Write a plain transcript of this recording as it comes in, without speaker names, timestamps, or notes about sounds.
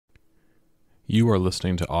You are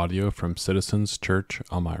listening to audio from Citizens Church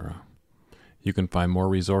Elmira. You can find more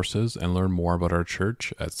resources and learn more about our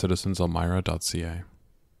church at citizenselmira.ca.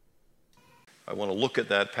 I want to look at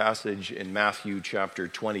that passage in Matthew chapter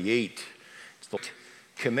 28. It's the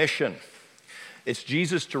commission. It's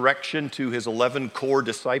Jesus' direction to his 11 core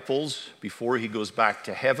disciples before he goes back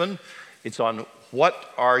to heaven. It's on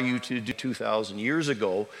what are you to do 2,000 years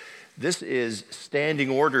ago. This is standing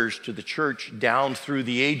orders to the church down through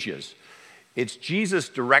the ages. It's Jesus'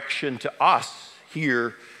 direction to us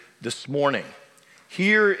here this morning.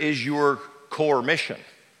 Here is your core mission,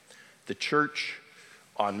 the church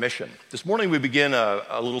on mission. This morning we begin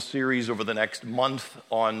a little series over the next month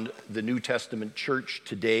on the New Testament church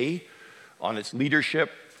today, on its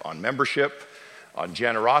leadership, on membership, on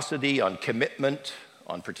generosity, on commitment,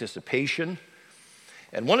 on participation.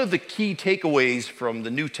 And one of the key takeaways from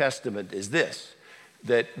the New Testament is this,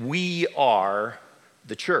 that we are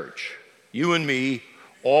the church. You and me,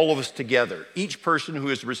 all of us together. Each person who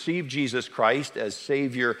has received Jesus Christ as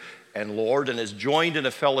Savior and Lord and has joined in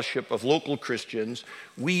a fellowship of local Christians,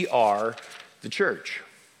 we are the church.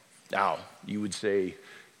 Now, you would say,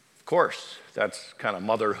 of course, that's kind of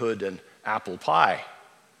motherhood and apple pie.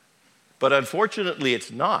 But unfortunately,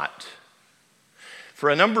 it's not. For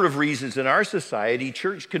a number of reasons in our society,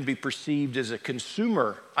 church can be perceived as a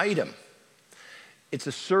consumer item. It's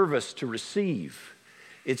a service to receive.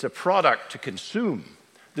 It's a product to consume.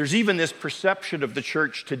 There's even this perception of the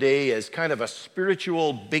church today as kind of a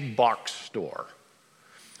spiritual big box store.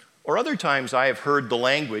 Or other times I have heard the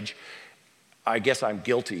language, I guess I'm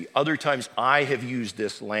guilty, other times I have used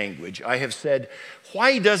this language. I have said,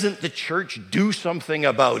 why doesn't the church do something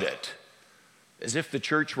about it? As if the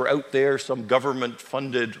church were out there, some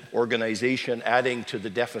government-funded organization adding to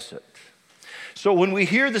the deficit. So when we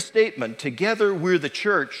hear the statement, together we're the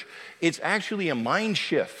church, it's actually a mind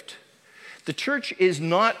shift. The church is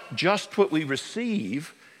not just what we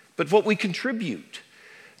receive, but what we contribute.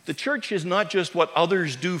 The church is not just what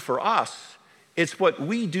others do for us, it's what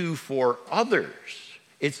we do for others.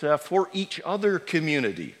 It's a for each other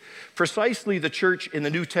community. Precisely, the church in the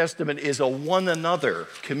New Testament is a one another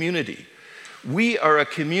community. We are a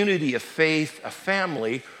community of faith, a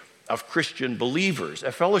family of Christian believers,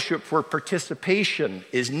 a fellowship where participation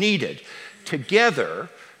is needed. Together,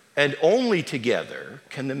 and only together,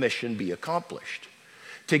 can the mission be accomplished.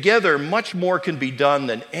 Together, much more can be done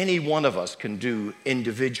than any one of us can do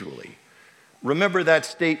individually. Remember that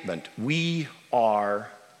statement, we are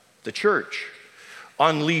the church.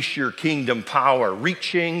 Unleash your kingdom power,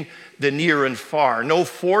 reaching the near and far. No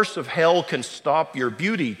force of hell can stop your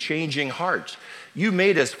beauty, changing hearts. You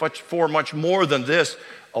made us for much more than this.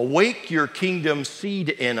 Awake your kingdom seed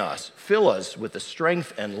in us. Fill us with the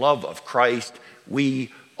strength and love of Christ.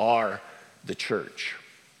 We are the church.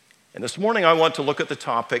 And this morning I want to look at the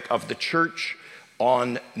topic of the church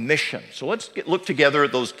on mission. So let's look together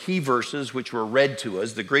at those key verses which were read to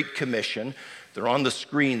us, the Great Commission. They're on the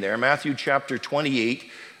screen there, Matthew chapter 28,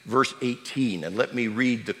 verse 18. And let me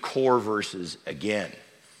read the core verses again.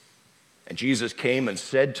 And Jesus came and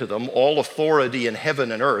said to them, all authority in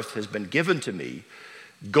heaven and earth has been given to me.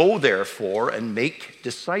 Go therefore and make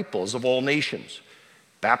disciples of all nations,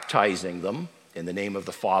 baptizing them in the name of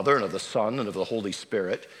the Father and of the Son and of the Holy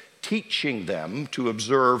Spirit, teaching them to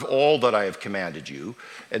observe all that I have commanded you.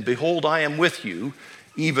 And behold, I am with you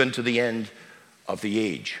even to the end of the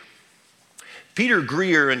age. Peter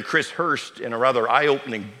Greer and Chris Hurst, in a rather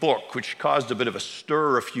eye-opening book, which caused a bit of a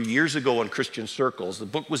stir a few years ago in Christian circles, the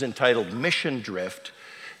book was entitled Mission Drift.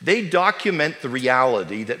 They document the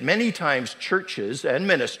reality that many times churches and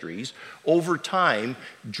ministries over time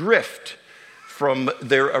drift from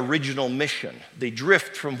their original mission. They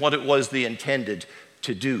drift from what it was they intended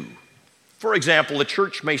to do. For example, the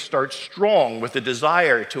church may start strong with a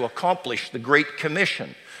desire to accomplish the Great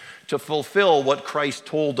Commission, to fulfill what Christ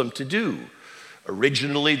told them to do.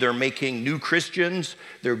 Originally, they're making new Christians,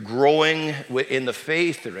 they're growing in the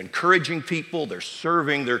faith, they're encouraging people, they're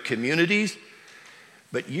serving their communities.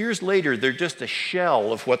 But years later, they're just a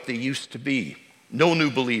shell of what they used to be. No new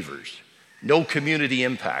believers, no community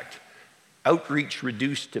impact, outreach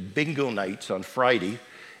reduced to bingo nights on Friday,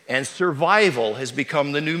 and survival has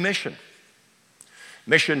become the new mission.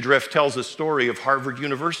 Mission Drift tells a story of Harvard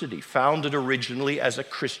University, founded originally as a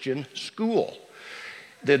Christian school.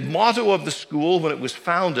 The motto of the school when it was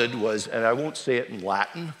founded was, and I won't say it in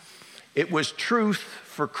Latin, it was truth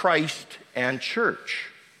for Christ and church.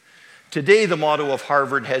 Today, the motto of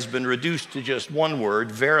Harvard has been reduced to just one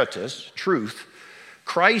word, veritas, truth.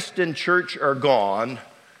 Christ and church are gone.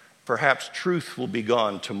 Perhaps truth will be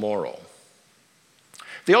gone tomorrow.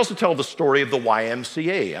 They also tell the story of the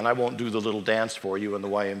YMCA, and I won't do the little dance for you in the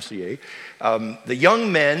YMCA. The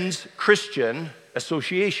Young Men's Christian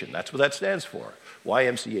Association, that's what that stands for,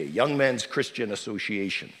 YMCA, Young Men's Christian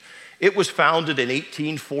Association. It was founded in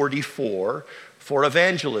 1844 for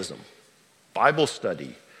evangelism, Bible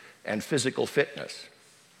study, and physical fitness.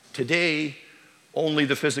 Today, only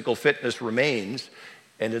the physical fitness remains,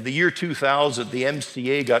 and in the year 2000, the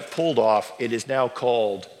MCA got pulled off. It is now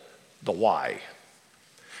called the Y.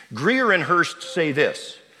 Greer and Hurst say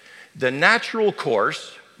this: the natural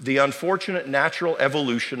course, the unfortunate natural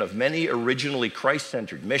evolution of many originally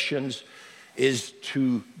Christ-centered missions is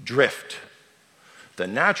to drift. The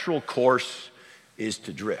natural course is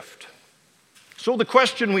to drift. So the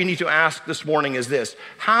question we need to ask this morning is this: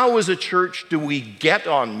 how as a church do we get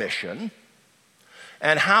on mission?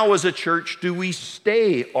 And how as a church do we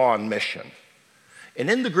stay on mission? And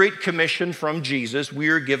in the Great Commission from Jesus, we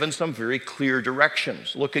are given some very clear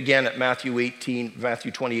directions. Look again at Matthew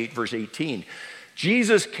 28, verse 18.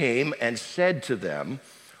 Jesus came and said to them,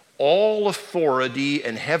 "All authority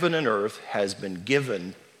in heaven and earth has been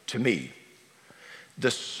given to me." The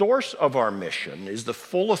source of our mission is the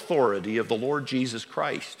full authority of the Lord Jesus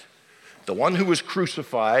Christ, the one who was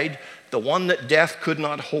crucified, the one that death could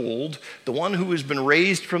not hold, the one who has been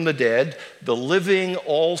raised from the dead, the living,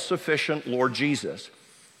 all-sufficient Lord Jesus.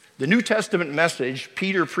 The New Testament message,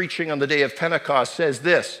 Peter preaching on the day of Pentecost, says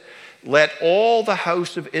this: "Let all the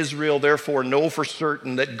house of Israel therefore know for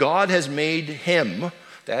certain that God has made him,"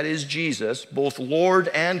 that is Jesus, "both Lord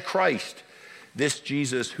and Christ, this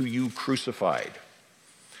Jesus who you crucified."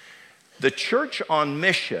 The church on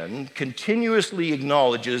mission continuously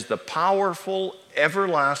acknowledges the powerful,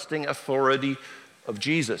 everlasting authority of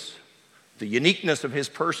Jesus, the uniqueness of his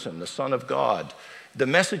person, the Son of God. The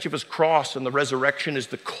message of his cross and the resurrection is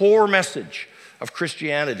the core message of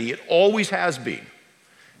Christianity. It always has been,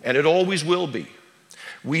 and it always will be.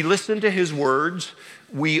 We listen to his words.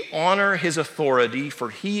 We honor his authority,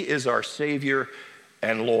 for he is our Savior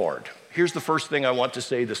and Lord. Here's the first thing I want to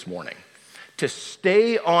say this morning. To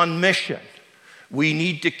stay on mission, we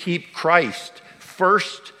need to keep Christ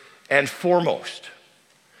first and foremost.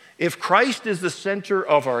 If Christ is the center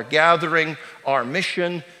of our gathering, our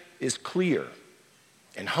mission is clear.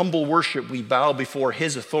 In humble worship, we bow before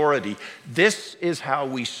his authority. This is how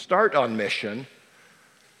we start on mission.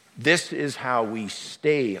 This is how we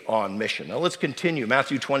stay on mission. Now let's continue.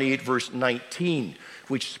 Matthew 28, verse 19,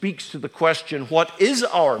 which speaks to the question, what is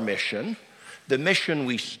our mission? The mission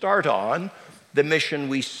we start on, the mission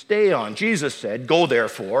we stay on. Jesus said, "Go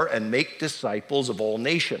therefore and make disciples of all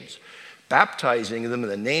nations, baptizing them in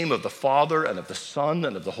the name of the Father and of the Son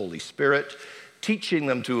and of the Holy Spirit, teaching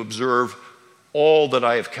them to observe all that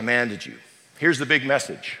I have commanded you." Here's the big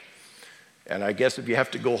message. And I guess if you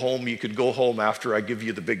have to go home, you could go home after I give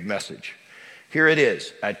you the big message. Here it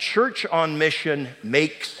is. A church on mission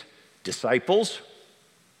makes disciples.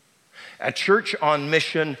 A church on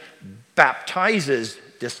mission baptizes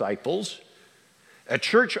disciples. A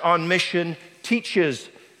church on mission teaches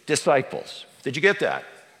disciples. Did you get that?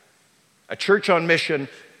 A church on mission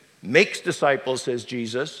makes disciples, says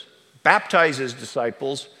Jesus, baptizes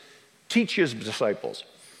disciples, teaches disciples.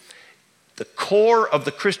 The core of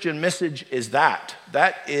the Christian message is that.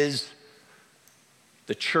 That is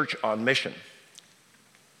the church on mission.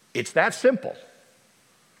 It's that simple,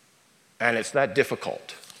 and it's that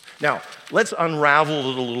difficult. Now, let's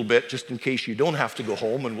unravel it a little bit just in case you don't have to go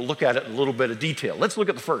home, and we'll look at it in a little bit of detail. Let's look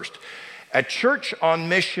at the first. A church on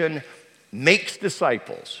mission makes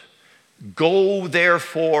disciples. Go,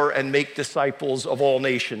 therefore, and make disciples of all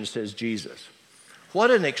nations, says Jesus.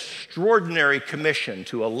 What an extraordinary commission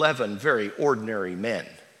to 11 very ordinary men.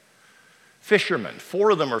 Fishermen,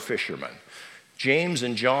 4 of them are fishermen. James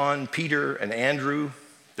and John, Peter and Andrew.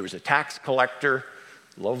 There was a tax collector.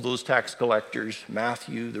 Love those tax collectors.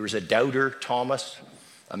 Matthew. There was a doubter, Thomas,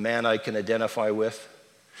 a man I can identify with.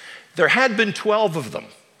 There had been 12 of them,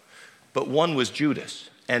 but one was Judas.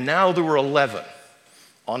 And now there were 11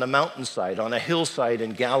 on a mountainside, on a hillside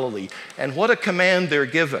in Galilee. And what a command they're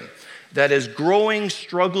given. That as growing,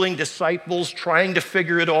 struggling disciples trying to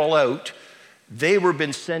figure it all out, they were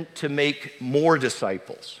been sent to make more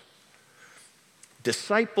disciples.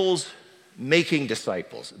 Disciples making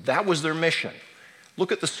disciples. That was their mission.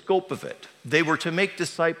 Look at the scope of it. They were to make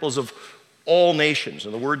disciples of all nations.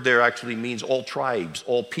 And the word there actually means all tribes,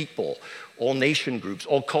 all people, all nation groups,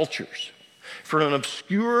 all cultures. For an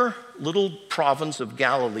obscure little province of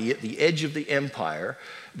Galilee at the edge of the empire,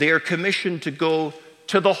 they are commissioned to go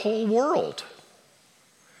to the whole world.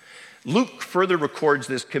 Luke further records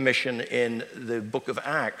this commission in the book of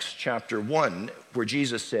Acts, chapter 1, where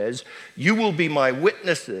Jesus says, "You will be my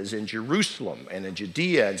witnesses in Jerusalem and in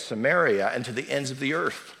Judea and Samaria and to the ends of the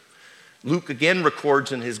earth." Luke again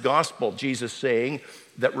records in his gospel Jesus saying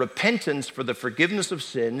that repentance for the forgiveness of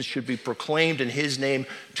sins should be proclaimed in his name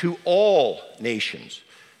to all nations,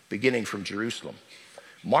 beginning from Jerusalem.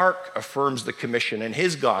 Mark affirms the commission in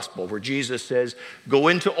his gospel where Jesus says, "Go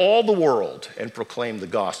into all the world and proclaim the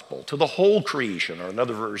gospel to the whole creation," or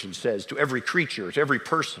another version says, to every creature, to every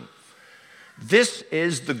person. This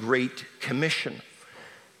is the Great Commission,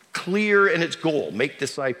 clear in its goal, make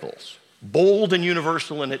disciples, bold and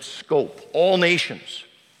universal in its scope, all nations.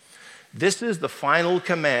 This is the final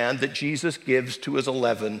command that Jesus gives to his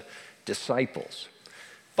 11 disciples.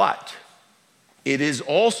 But it is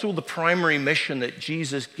also the primary mission that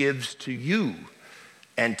Jesus gives to you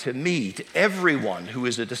and to me, to everyone who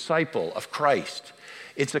is a disciple of Christ.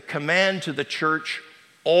 It's a command to the church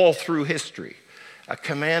all through history, a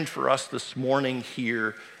command for us this morning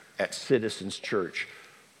here at Citizens Church.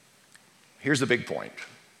 Here's the big point.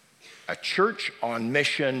 A church on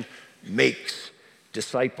mission makes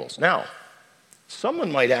disciples. Now,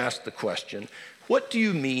 someone might ask the question, what do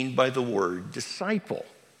you mean by the word disciple?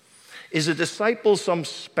 Is a disciple some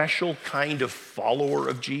special kind of follower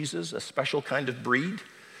of Jesus, a special kind of breed?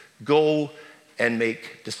 Go and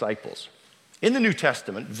make disciples. In the New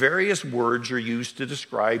Testament, various words are used to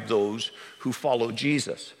describe those who follow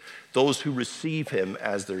Jesus, those who receive him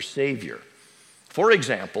as their Savior. For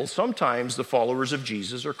example, sometimes the followers of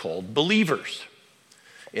Jesus are called believers.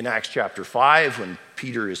 In Acts chapter 5, when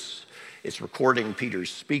it's recording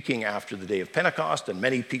Peter's speaking after the day of Pentecost and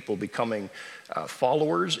many people becoming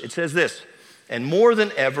followers. It says this, "And more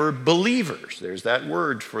than ever, believers," there's that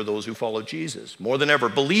word for those who follow Jesus, "more than ever,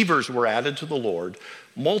 believers were added to the Lord,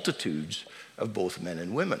 multitudes of both men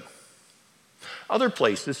and women." Other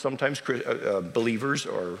places, sometimes believers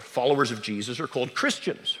or followers of Jesus are called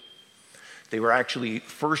Christians. They were actually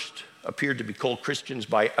first appeared to be called Christians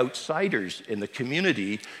by outsiders in the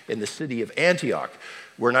community in the city of Antioch.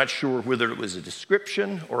 We're not sure whether it was a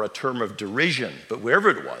description or a term of derision, but wherever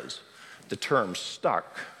it was, the term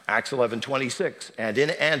stuck. Acts 11:26, "And in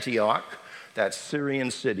Antioch, that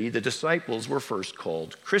Syrian city, the disciples were first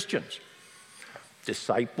called Christians."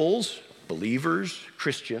 Disciples, believers,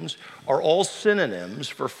 Christians are all synonyms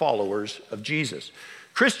for followers of Jesus.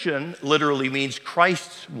 Christian literally means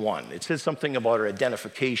Christ's one. It says something about our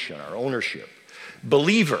identification, our ownership.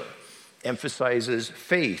 Believer emphasizes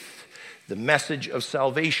faith, the message of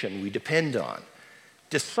salvation we depend on.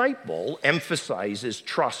 Disciple emphasizes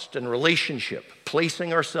trust and relationship,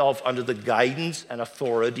 placing ourselves under the guidance and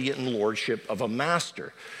authority and lordship of a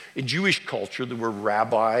master. In Jewish culture, there were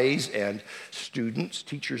rabbis and students,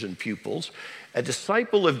 teachers and pupils. A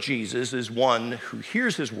disciple of Jesus is one who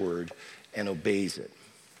hears his word and obeys it.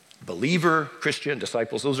 Believer, Christian,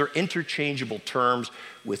 disciples, those are interchangeable terms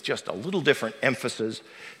with just a little different emphasis.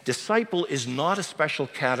 Disciple is not a special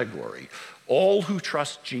category. All who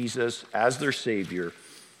trust Jesus as their Savior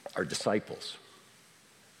are disciples.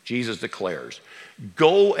 Jesus declares,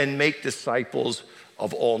 "Go and make disciples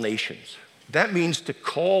of all nations." That means to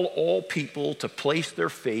call all people to place their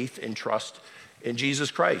faith and trust in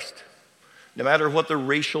Jesus Christ, no matter what their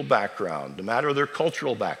racial background, no matter their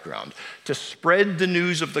cultural background, to spread the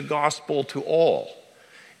news of the gospel to all.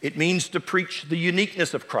 It means to preach the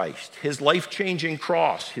uniqueness of Christ, his life-changing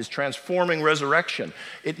cross, his transforming resurrection.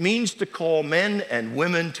 It means to call men and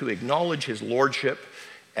women to acknowledge his lordship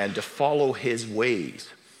and to follow his ways,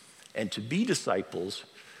 and to be disciples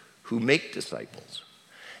who make disciples.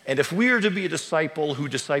 And if we are to be a disciple who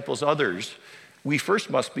disciples others, we first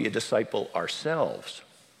must be a disciple ourselves.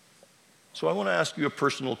 So I want to ask you a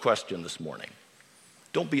personal question this morning.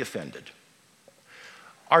 Don't be offended.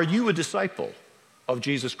 Are you a disciple of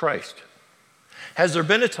Jesus Christ? Has there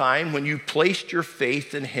been a time when you placed your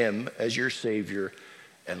faith in him as your Savior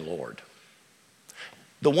and Lord?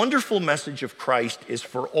 The wonderful message of Christ is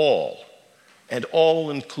for all, and all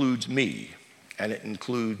includes me, and it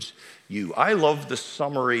includes you. I love the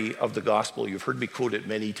summary of the gospel. You've heard me quote it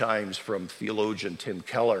many times from theologian Tim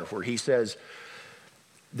Keller, where he says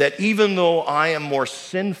that even though I am more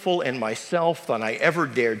sinful in myself than I ever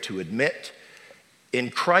dared to admit,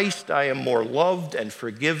 in Christ I am more loved and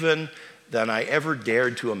forgiven than I ever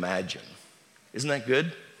dared to imagine. Isn't that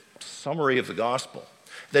good? Summary of the gospel.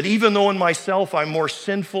 That even though in myself I'm more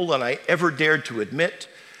sinful than I ever dared to admit,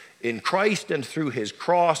 in Christ and through his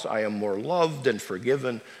cross I am more loved and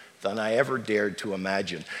forgiven than I ever dared to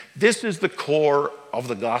imagine. This is the core of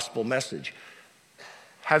the gospel message.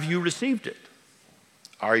 Have you received it?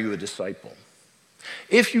 Are you a disciple?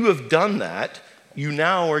 If you have done that, you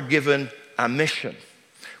now are given a mission.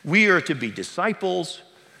 We are to be disciples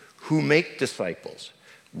who make disciples.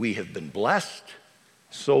 We have been blessed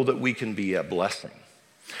so that we can be a blessing.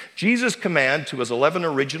 Jesus' command to his 11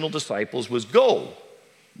 original disciples was go,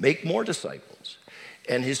 make more disciples.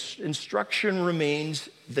 And his instruction remains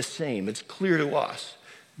the same. It's clear to us.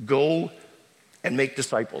 Go and make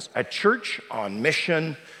disciples. A church on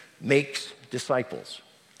mission makes disciples.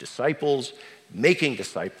 Disciples making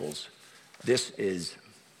disciples. This is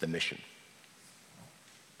the mission.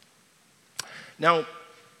 Now,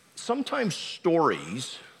 sometimes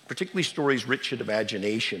stories, particularly stories rich in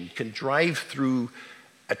imagination, can drive through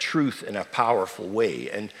a truth in a powerful way.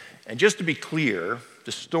 And just to be clear,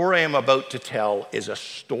 the story I'm about to tell is a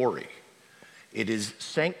story. It is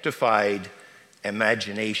sanctified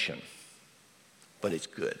imagination, but it's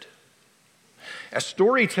good. A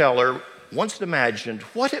storyteller once imagined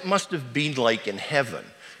what it must have been like in heaven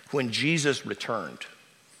when Jesus returned.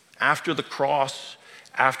 After the cross,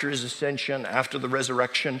 after his ascension, after the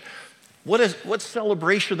resurrection, what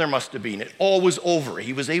celebration there must have been. It all was over.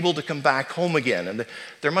 He was able to come back home again, and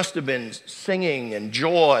there must have been singing and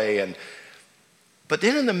joy. But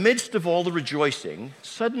then in the midst of all the rejoicing,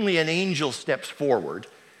 suddenly an angel steps forward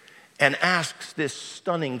and asks this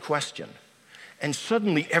stunning question. And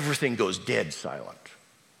suddenly everything goes dead silent.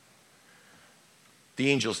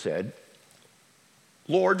 The angel said,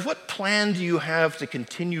 "Lord, what plan do you have to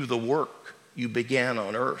continue the work you began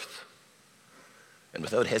on earth?" And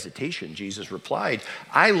without hesitation, Jesus replied,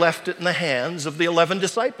 "I left it in the hands of the 11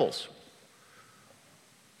 disciples."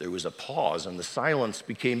 There was a pause, and the silence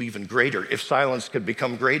became even greater, if silence could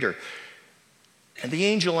become greater. And the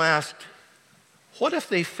angel asked, "What if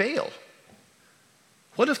they fail?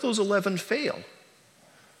 What if those 11 fail?"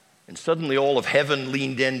 And suddenly all of heaven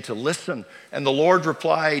leaned in to listen, and the Lord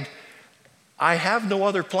replied, "I have no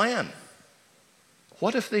other plan.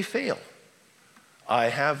 What if they fail? I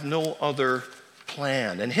have no other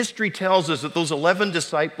plan." And history tells us that those 11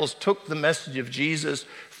 disciples took the message of Jesus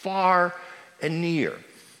far and near.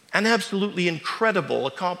 An absolutely incredible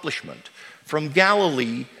accomplishment. From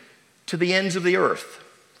Galilee to the ends of the earth,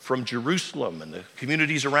 from Jerusalem and the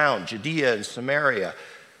communities around, Judea and Samaria,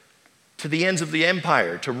 to the ends of the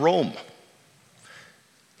empire, to Rome.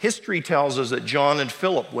 History tells us that John and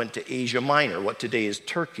Philip went to Asia Minor, what today is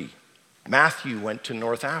Turkey. Matthew went to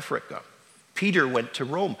North Africa. Peter went to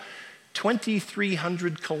Rome.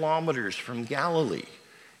 2,300 kilometers from Galilee.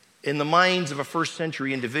 In the minds of a first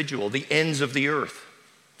century individual, the ends of the earth.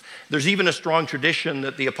 There's even a strong tradition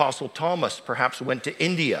that the Apostle Thomas perhaps went to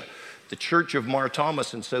India. The Church of Mar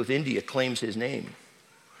Thomas in South India claims his name.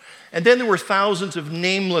 And then there were thousands of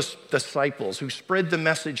nameless disciples who spread the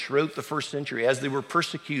message throughout the first century. As they were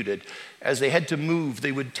persecuted, as they had to move,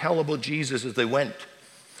 they would tell about Jesus as they went.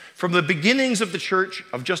 From the beginnings of the church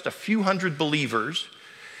of just a few hundred believers,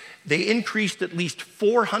 they increased at least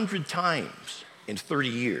 400 times in 30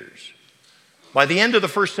 years. By the end of the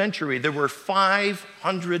first century, there were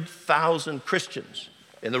 500,000 Christians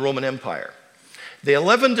in the Roman Empire. The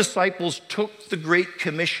 11 disciples took the Great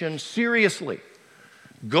Commission seriously.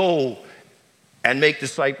 Go and make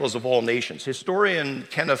disciples of all nations. Historian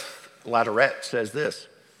Kenneth Latourette says this: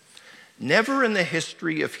 "Never in the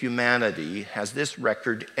history of humanity has this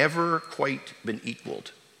record ever quite been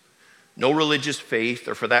equaled. No religious faith,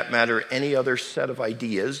 or for that matter, any other set of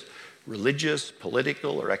ideas, religious,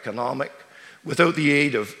 political, or economic, without the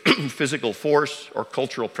aid of physical force or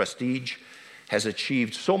cultural prestige, has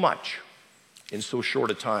achieved so much in so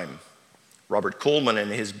short a time." Robert Coleman, in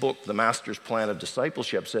his book, The Master's Plan of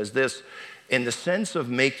Discipleship, says this: "In the sense of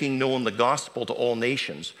making known the gospel to all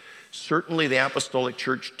nations, certainly the Apostolic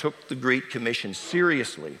Church took the Great Commission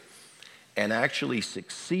seriously and actually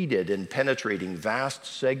succeeded in penetrating vast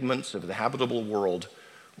segments of the habitable world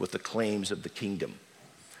with the claims of the kingdom."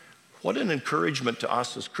 What an encouragement to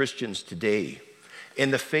us as Christians today.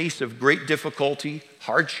 In the face of great difficulty,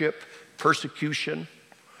 hardship, persecution,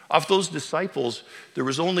 of those disciples, there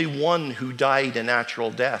was only one who died a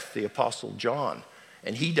natural death, the Apostle John,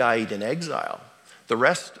 and he died in exile. The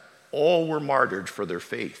rest all were martyred for their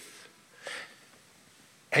faith.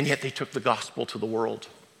 And yet they took the gospel to the world.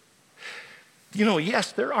 You know,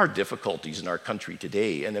 yes, there are difficulties in our country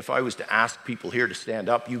today, and if I was to ask people here to stand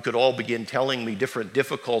up, you could all begin telling me different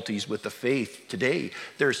difficulties with the faith today.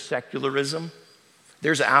 There's secularism,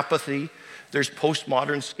 there's apathy, there's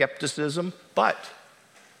postmodern skepticism, but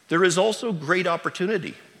there is also great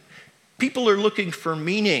opportunity. People are looking for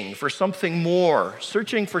meaning, for something more,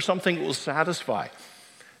 searching for something that will satisfy.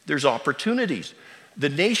 There's opportunities. The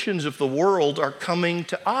nations of the world are coming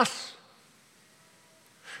to us.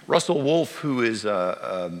 Russell Wolf, who is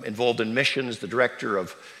involved in missions, the director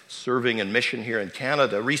of serving and mission here in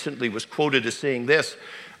Canada, recently was quoted as saying this: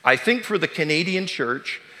 "I think for the Canadian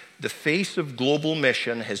church, the face of global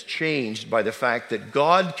mission has changed by the fact that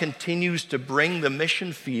God continues to bring the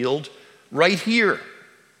mission field right here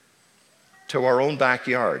to our own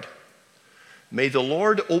backyard. May the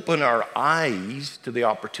Lord open our eyes to the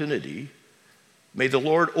opportunity. May the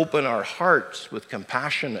Lord open our hearts with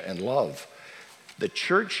compassion and love. The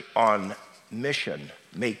church on mission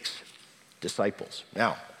makes disciples."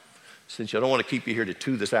 Now, since I don't want to keep you here to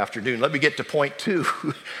 2 this afternoon, let me get to point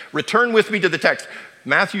 2. Return with me to the text.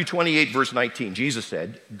 Matthew 28, verse 19, Jesus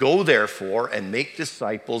said, "Go therefore and make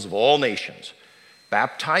disciples of all nations,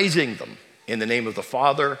 baptizing them in the name of the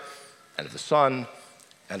Father and of the Son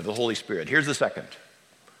and of the Holy Spirit." Here's the second.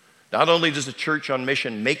 Not only does a church on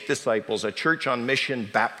mission make disciples, a church on mission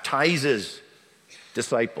baptizes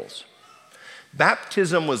disciples.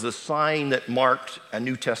 Baptism was the sign that marked a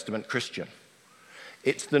New Testament Christian.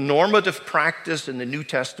 It's the normative practice in the New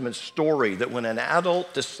Testament story that when an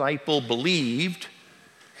adult disciple believed,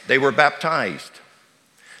 they were baptized.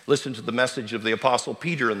 Listen to the message of the Apostle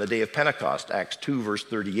Peter on the day of Pentecost, Acts 2, verse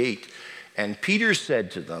 38. "And Peter said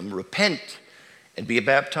to them, 'Repent and be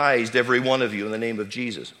baptized, every one of you, in the name of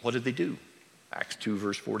Jesus.'" What did they do? Acts 2,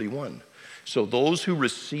 verse 41. "So those who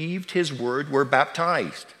received his word were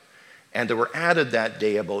baptized, and there were added that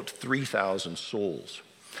day about 3,000 souls."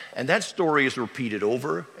 And that story is repeated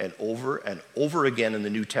over and over and over again in the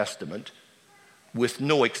New Testament with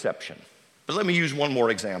no exception. But let me use one more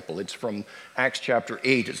example. It's from Acts chapter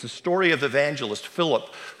 8. It's the story of evangelist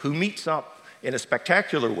Philip, who meets up in a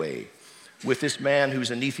spectacular way with this man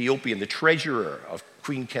who's an Ethiopian, the treasurer of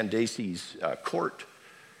Queen Candace's court,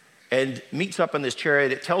 and meets up in this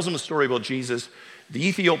chariot. It tells him a story about Jesus. The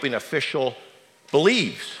Ethiopian official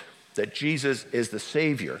believes that Jesus is the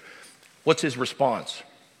Savior. What's his response?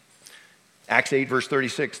 Acts 8, verse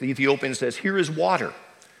 36, the Ethiopian says, "Here is water.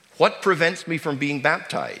 What prevents me from being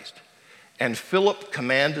baptized?" And Philip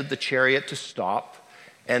commanded the chariot to stop,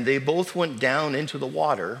 and they both went down into the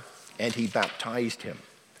water, and he baptized him.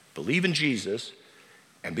 Believe in Jesus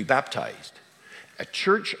and be baptized. A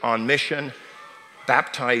church on mission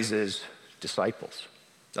baptizes disciples.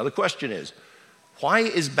 Now the question is, why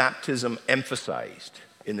is baptism emphasized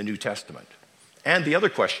in the New Testament? And the other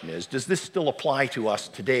question is, does this still apply to us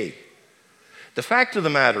today? The fact of the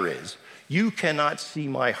matter is, you cannot see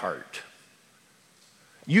my heart.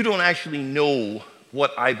 You don't actually know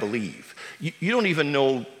what I believe. You don't even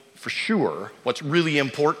know for sure what's really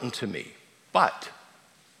important to me. But,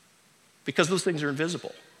 because those things are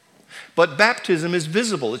invisible. But baptism is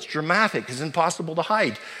visible, it's dramatic, it's impossible to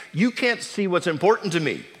hide. You can't see what's important to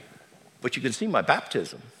me, but you can see my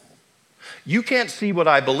baptism. You can't see what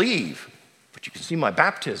I believe, but you can see my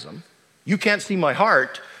baptism. You can't see my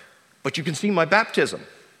heart, but you can see my baptism.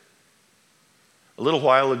 A little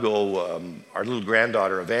while ago, our little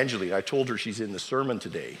granddaughter, Evangeline, I told her she's in the sermon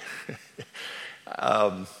today.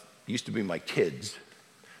 Used to be my kids.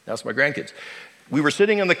 Now it's my grandkids. We were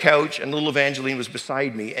sitting on the couch, and little Evangeline was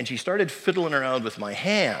beside me, and she started fiddling around with my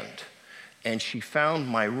hand, and she found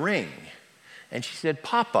my ring. And she said,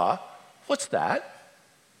 "Papa, what's that?"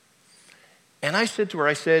 And I said to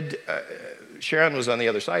her, Sharon was on the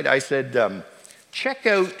other side, I said, "Check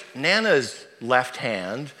out Nana's left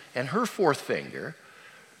hand and her fourth finger."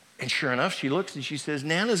 And sure enough, she looks and she says,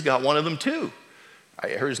 "Nana's got one of them too."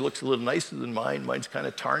 Hers looks a little nicer than mine. Mine's kind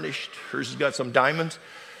of tarnished. Hers has got some diamonds.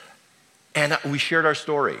 And we shared our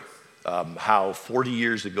story, how 40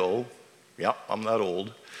 years ago, yeah, I'm not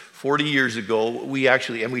old, 40 years ago,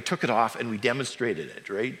 we took it off and we demonstrated it,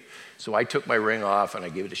 right? So I took my ring off and I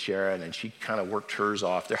gave it to Sharon, and she kind of worked hers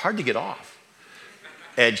off. They're hard to get off.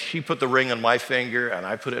 And she put the ring on my finger, and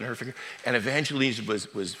I put it in her finger. And Evangeline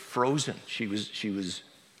was frozen. She was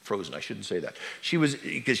frozen. I shouldn't say that. She was,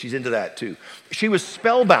 because she's into that too. She was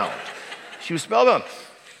spellbound. She was spellbound.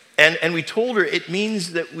 And we told her it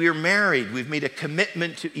means that we're married. We've made a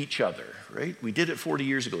commitment to each other, right? We did it 40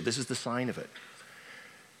 years ago. This is the sign of it.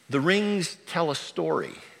 The rings tell a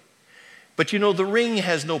story. But you know, the ring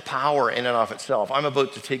has no power in and of itself. I'm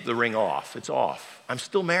about to take the ring off. It's off. I'm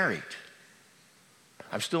still married.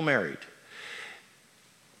 I'm still married.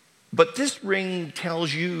 But this ring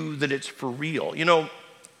tells you that it's for real. You know,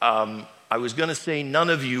 I was going to say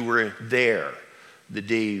none of you were there the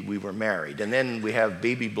day we were married. And then we have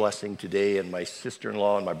baby blessing today, and my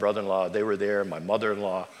sister-in-law and my brother-in-law, they were there, and my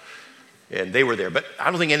mother-in-law, and they were there. But I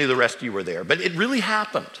don't think any of the rest of you were there. But it really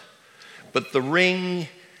happened. But the ring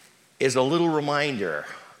is a little reminder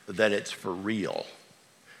that it's for real.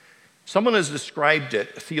 Someone has described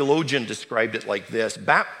it, a theologian described it like this: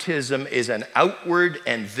 baptism is an outward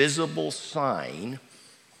and visible sign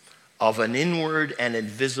of an inward and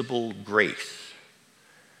invisible grace.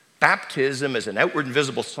 Baptism is an outward and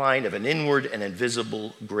visible sign of an inward and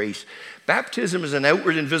invisible grace. Baptism is an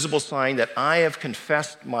outward and visible sign that I have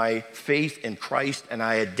confessed my faith in Christ and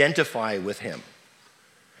I identify with him.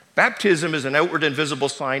 Baptism is an outward and visible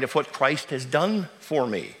sign of what Christ has done for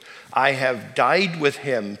me. I have died with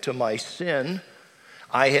him to my sin.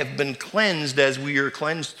 I have been cleansed as we are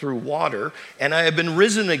cleansed through water, and I have been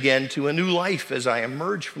risen again to a new life as I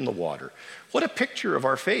emerge from the water. What a picture of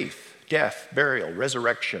our faith. Death, burial,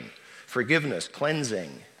 resurrection, forgiveness,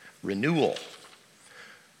 cleansing, renewal.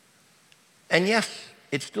 And yes,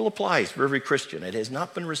 it still applies for every Christian. It has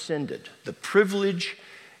not been rescinded. The privilege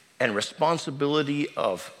and responsibility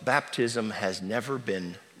of baptism has never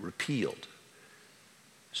been repealed.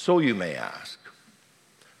 So you may ask,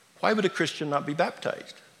 why would a Christian not be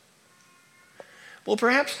baptized? Well,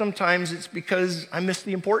 perhaps sometimes it's because I miss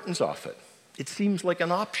the importance of it. It seems like an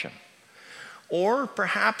option. Or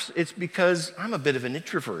perhaps it's because I'm a bit of an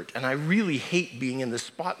introvert and I really hate being in the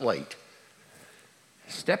spotlight.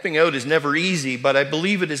 Stepping out is never easy, but I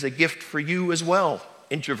believe it is a gift for you as well,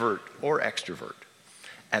 introvert or extrovert.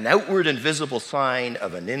 An outward and visible sign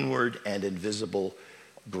of an inward and invisible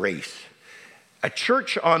grace. A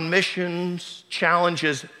church on missions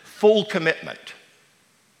challenges full commitment.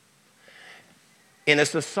 In a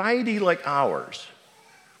society like ours,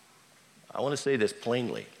 I want to say this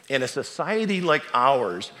plainly, in a society like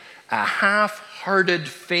ours, a half-hearted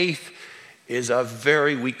faith is a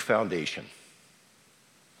very weak foundation.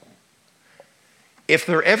 If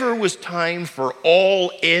there ever was time for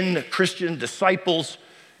all-in Christian disciples,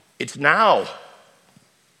 it's now.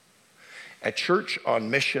 A church on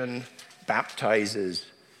mission baptizes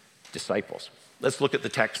disciples. Let's look at the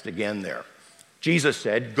text again there. Jesus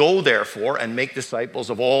said, "Go therefore and make disciples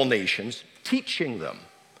of all nations, teaching them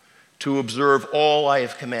to observe all I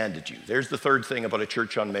have commanded you." There's the third thing about a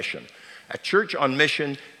church on mission. A church on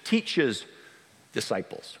mission teaches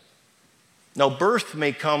disciples. Now, birth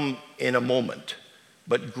may come in a moment,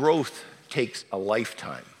 but growth takes a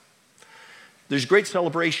lifetime. There's great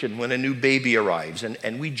celebration when a new baby arrives,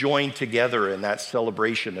 and we joined together in that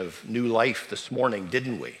celebration of new life this morning,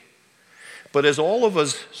 didn't we? But as all of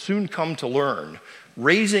us soon come to learn,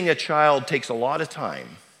 raising a child takes a lot of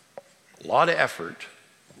time, a lot of effort,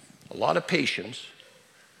 a lot of patience,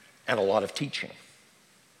 and a lot of teaching.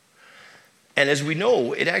 And as we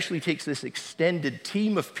know, it actually takes this extended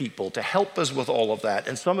team of people to help us with all of that.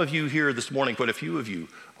 And some of you here this morning, quite a few of you,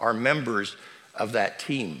 are members of that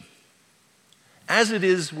team. As it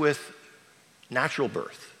is with natural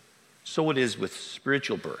birth, so it is with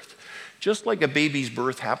spiritual birth. Just like a baby's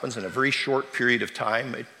birth happens in a very short period of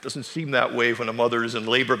time, it doesn't seem that way when a mother is in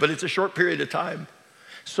labor, but it's a short period of time.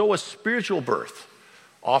 So a spiritual birth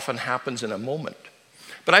often happens in a moment.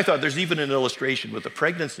 But I thought there's even an illustration with the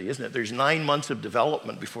pregnancy, isn't it? There's 9 months of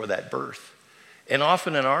development before that birth. And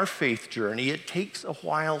often in our faith journey, it takes a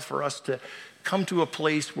while for us to come to a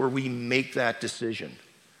place where we make that decision.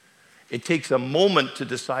 It takes a moment to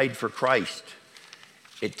decide for Christ.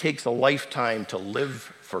 It takes a lifetime to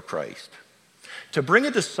live for Christ. To bring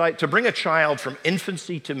a child from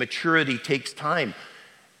infancy to maturity takes time,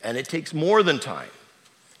 and it takes more than time.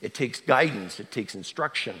 It takes guidance, it takes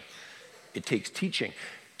instruction, it takes teaching.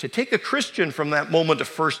 To take a Christian from that moment of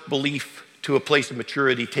first belief to a place of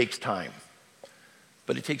maturity takes time.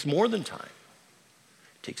 But it takes more than time.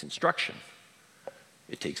 It takes instruction.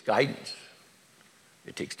 It takes guidance.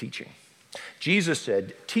 It takes teaching. Jesus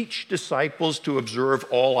said, "Teach disciples to observe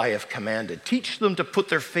all I have commanded." Teach them to put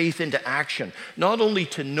their faith into action, not only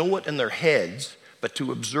to know it in their heads, but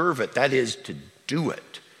to observe it, that is, to do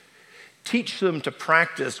it. Teach them to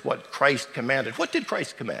practice what Christ commanded. What did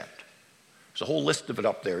Christ command? There's a whole list of it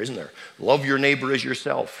up there, isn't there? Love your neighbor as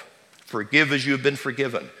yourself. Forgive as you have been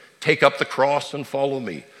forgiven. Take up the cross and follow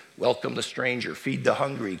me. Welcome the stranger. Feed the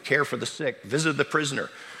hungry. Care for the sick. Visit the prisoner.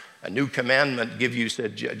 A new commandment give you,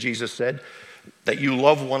 Jesus said, that you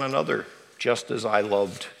love one another just as I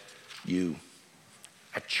loved you.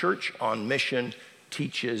 A church on mission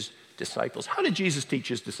teaches disciples. How did Jesus teach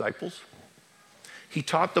his disciples? He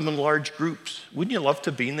taught them in large groups. Wouldn't you love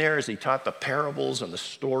to have been there as he taught the parables and the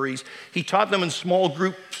stories? He taught them in small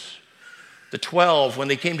groups. The 12, when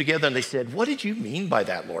they came together and they said, "What did you mean by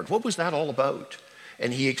that, Lord? What was that all about?"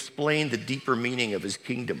 And he explained the deeper meaning of his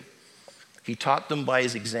kingdom. He taught them by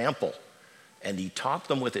his example, and he taught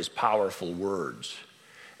them with his powerful words.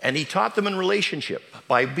 And he taught them in relationship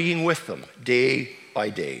by being with them day by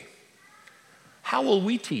day. How will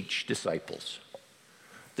we teach disciples?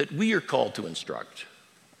 that we are called to instruct?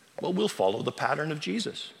 Well, we'll follow the pattern of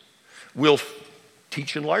Jesus. We'll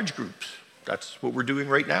teach in large groups. That's what we're doing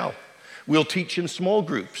right now. We'll teach in small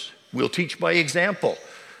groups. We'll teach by example.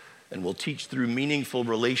 And we'll teach through meaningful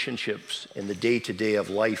relationships in the day-to-day of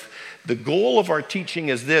life. The goal of our teaching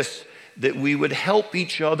is this, that we would help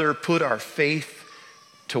each other put our faith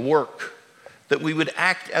to work, that we would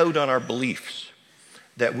act out on our beliefs,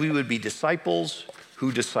 that we would be disciples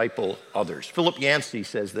who disciple others. Philip Yancey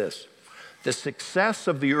says this, the success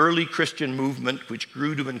of the early Christian movement, which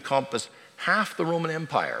grew to encompass half the Roman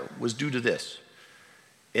Empire, was due to this.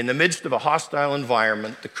 In the midst of a hostile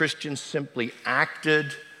environment, the Christians simply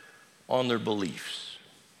acted on their beliefs.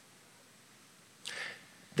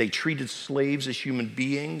 They treated slaves as human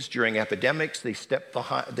beings. During epidemics, they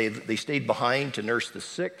stayed behind to nurse the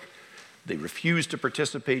sick. They refused to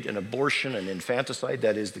participate in abortion and infanticide,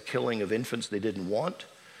 that is, the killing of infants they didn't want.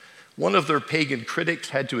 One of their pagan critics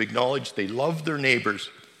had to acknowledge they loved their neighbors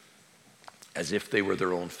as if they were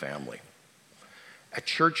their own family. A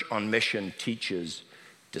church on mission teaches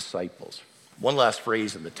disciples. One last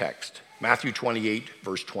phrase in the text, Matthew 28,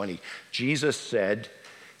 verse 20. Jesus said,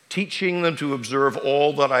 teaching them to observe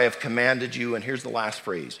all that I have commanded you, and here's the last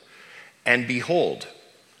phrase, and behold,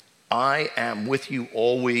 I am with you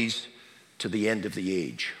always to the end of the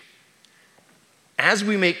age. As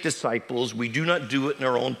we make disciples, we do not do it in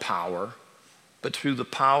our own power, but through the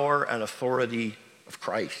power and authority of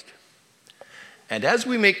Christ. And as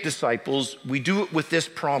we make disciples, we do it with this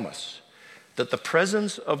promise, that the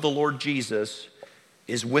presence of the Lord Jesus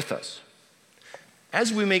is with us.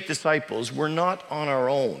 As we make disciples, we're not on our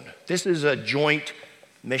own. This is a joint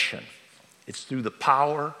mission. It's through the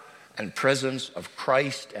power and presence of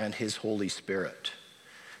Christ and his Holy Spirit.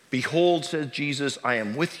 Behold, says Jesus, I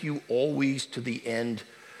am with you always to the end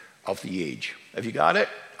of the age. Have you got it?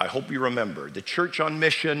 I hope you remember. The church on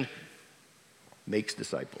mission makes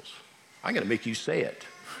disciples. I'm going to make you say it.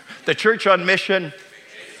 The church on mission,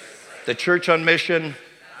 the church on mission,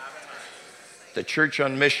 the church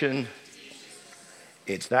on mission.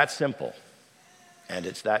 It's that simple, and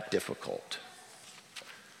it's that difficult.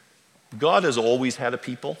 God has always had a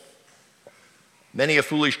people. Many a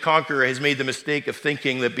foolish conqueror has made the mistake of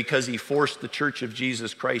thinking that because he forced the church of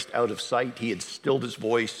Jesus Christ out of sight, he had stilled his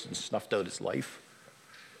voice and snuffed out his life.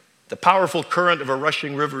 The powerful current of a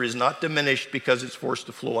rushing river is not diminished because it's forced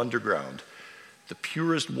to flow underground. The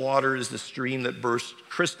purest water is the stream that bursts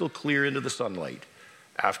crystal clear into the sunlight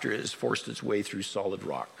after it has forced its way through solid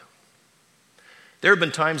rock. There have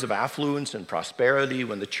been times of affluence and prosperity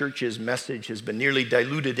when the church's message has been nearly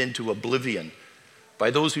diluted into oblivion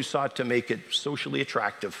by those who sought to make it socially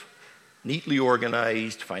attractive, neatly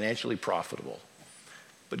organized, financially profitable.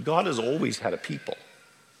 But God has always had a people.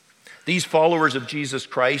 These followers of Jesus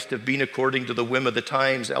Christ have been, according to the whim of the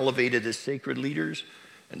times, elevated as sacred leaders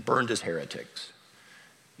and burned as heretics.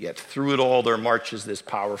 Yet through it all there marches this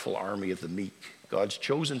powerful army of the meek, God's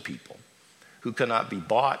chosen people, who cannot be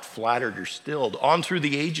bought, flattered, or stilled. On through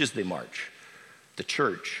the ages they march. The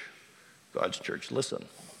church, God's church, listen,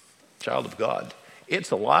 child of God,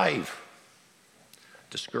 it's alive.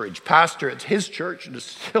 Discouraged pastor, it's his church and it's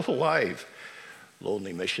still alive.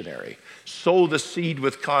 Lonely missionary. Sow the seed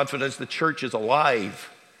with confidence. The church is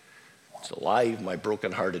alive. It's alive, my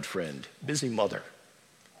broken-hearted friend. Busy mother.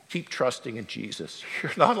 Keep trusting in Jesus.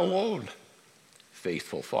 You're not alone.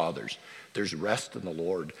 Faithful fathers. There's rest in the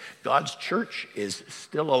Lord. God's church is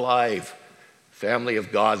still alive. Family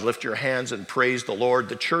of God, lift your hands and praise the Lord.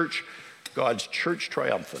 The church, God's church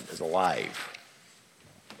triumphant, is alive.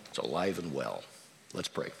 It's alive and well. Let's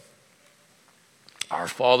pray. Our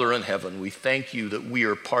Father in heaven, we thank you that we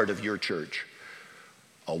are part of your church,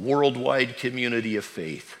 a worldwide community of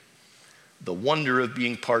faith, the wonder of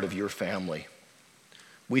being part of your family.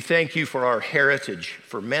 We thank you for our heritage,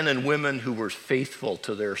 for men and women who were faithful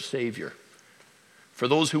to their Savior, for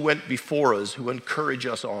those who went before us, who encourage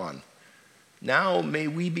us on. Now may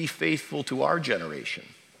we be faithful to our generation.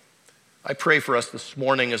 I pray for us this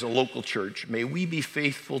morning as a local church. May we be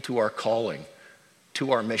faithful to our calling,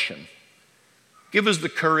 to our mission. Give us the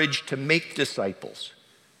courage to make disciples,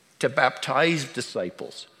 to baptize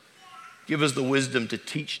disciples. Give us the wisdom to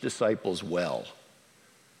teach disciples well.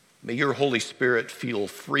 May your Holy Spirit feel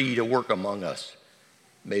free to work among us.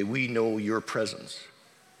 May we know your presence.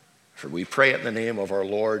 For we pray it in the name of our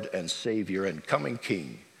Lord and Savior and coming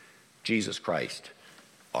King, Jesus Christ.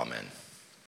 Amen.